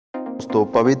तो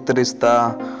पवित्र रिश्ता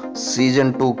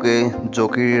सीजन 2 के जो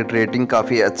कि रेटिंग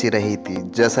काफ़ी अच्छी रही थी।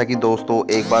 जैसा कि दोस्तों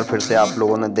एक बार फिर से आप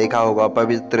लोगों ने देखा होगा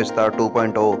पवित्र रिश्ता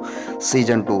 2.0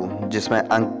 सीजन 2, जिसमें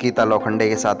अंकिता लोखंडे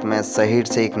के साथ में शहीर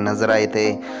शेख नजर आए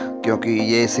थे, क्योंकि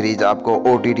ये सीरीज आपको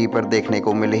OTT पर देखने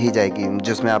को मिल ही जाएगी,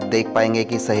 जिसमें आप देख पाएंगे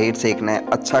कि शहीर शेख ने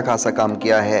अच्छा खासा काम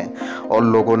किया है और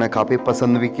लोगों ने काफ़ी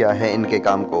पसंद भी किया है इनके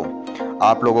काम को।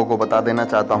 आप लोगों को बता देना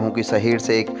चाहता हूं कि शहीर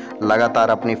शेख लगातार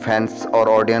अपनी फैंस और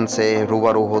ऑडियंस से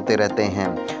रूबरू होते रहते हैं।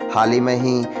 हाल ही में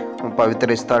ही पवित्र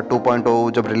रिश्ता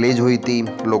 2.0 जब रिलीज हुई थी,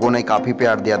 लोगों ने काफ़ी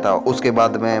प्यार दिया था। उसके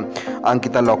बाद में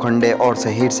अंकिता लोखंडे और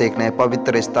शहीर शेख ने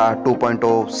पवित्र रिश्ता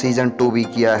 2.0 सीजन 2 भी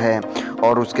किया है,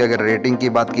 और उसके अगर रेटिंग की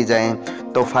बात की जाए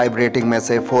तो 5 रेटिंग में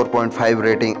से 4.5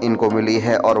 रेटिंग इनको मिली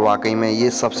है, और वाकई में ये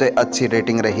सबसे अच्छी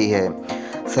रेटिंग रही है।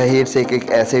 शहीर शेख एक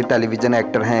ऐसे टेलीविज़न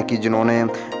एक्टर हैं कि जिन्होंने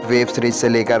वेब सीरीज से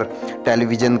लेकर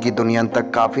टेलीविज़न की दुनिया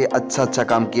तक काफ़ी अच्छा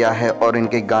काम किया है, और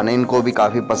इनके गाने इनको भी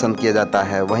काफ़ी पसंद किया जाता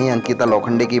है। वहीं अंकिता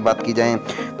लोखंडे की बात की जाए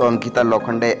तो अंकिता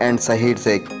लोखंडे एंड शहीर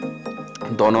शेख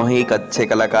दोनों ही एक अच्छे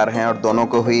कलाकार हैं, और दोनों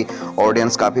को ही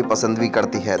ऑडियंस काफ़ी पसंद भी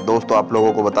करती है। दोस्तों आप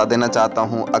लोगों को बता देना चाहता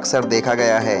हूं, अक्सर देखा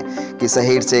गया है कि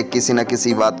शहीर शेख किसी न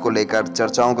किसी बात को लेकर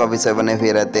चर्चाओं का विषय बने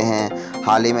हुए रहते हैं।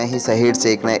 हाल ही में ही शहीर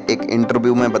शेख ने एक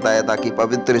इंटरव्यू में बताया था कि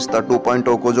पवित्र रिश्ता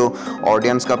 2.0 को जो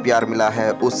ऑडियंस का प्यार मिला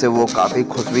है उससे वो काफ़ी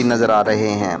खुश भी नज़र आ रहे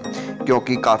हैं,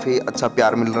 क्योंकि काफ़ी अच्छा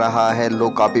प्यार मिल रहा है,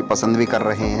 लोग काफ़ी पसंद भी कर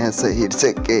रहे हैं शहीर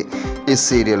शेख के इस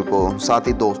सीरियल को। साथ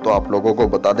ही दोस्तों आप लोगों को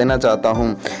बता देना चाहता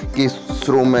हूं कि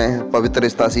शुरू में पवित्र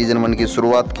रिश्ता सीजन 1 की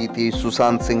शुरुआत की थी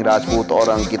सुशांत सिंह राजपूत और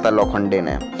अंकिता लोखंडे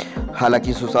ने।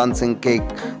 हालांकि सुशांत सिंह के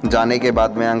जाने के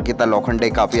बाद में अंकिता लोखंडे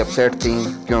काफ़ी अपसेट थी,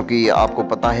 क्योंकि आपको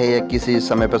पता है किसी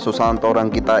समय पर सुशांत और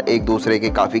अंकिता एक दूसरे के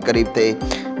काफ़ी करीब थे,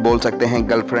 बोल सकते हैं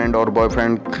गर्लफ्रेंड और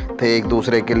बॉयफ्रेंड थे एक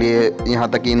दूसरे के लिए। यहाँ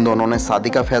तक कि इन दोनों ने शादी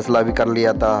का फैसला भी कर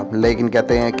लिया था, लेकिन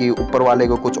कहते हैं कि ऊपर वाले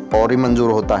को कुछ और ही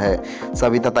मंजूर होता है।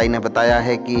 सविता ताई ने बताया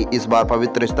है कि इस बार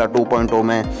पवित्र रिश्ता 2.0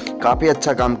 में काफ़ी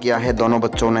अच्छा काम किया है दोनों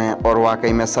बच्चों ने, और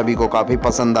वाकई में सभी को काफ़ी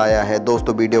पसंद आया है।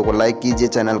 दोस्तों वीडियो को लाइक कीजिए,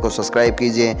 चैनल को सब्सक्राइब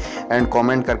कीजिए एंड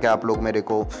कमेंट करके आप लोग मेरे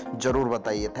को ज़रूर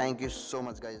बताइए। Thank you so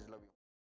much guys.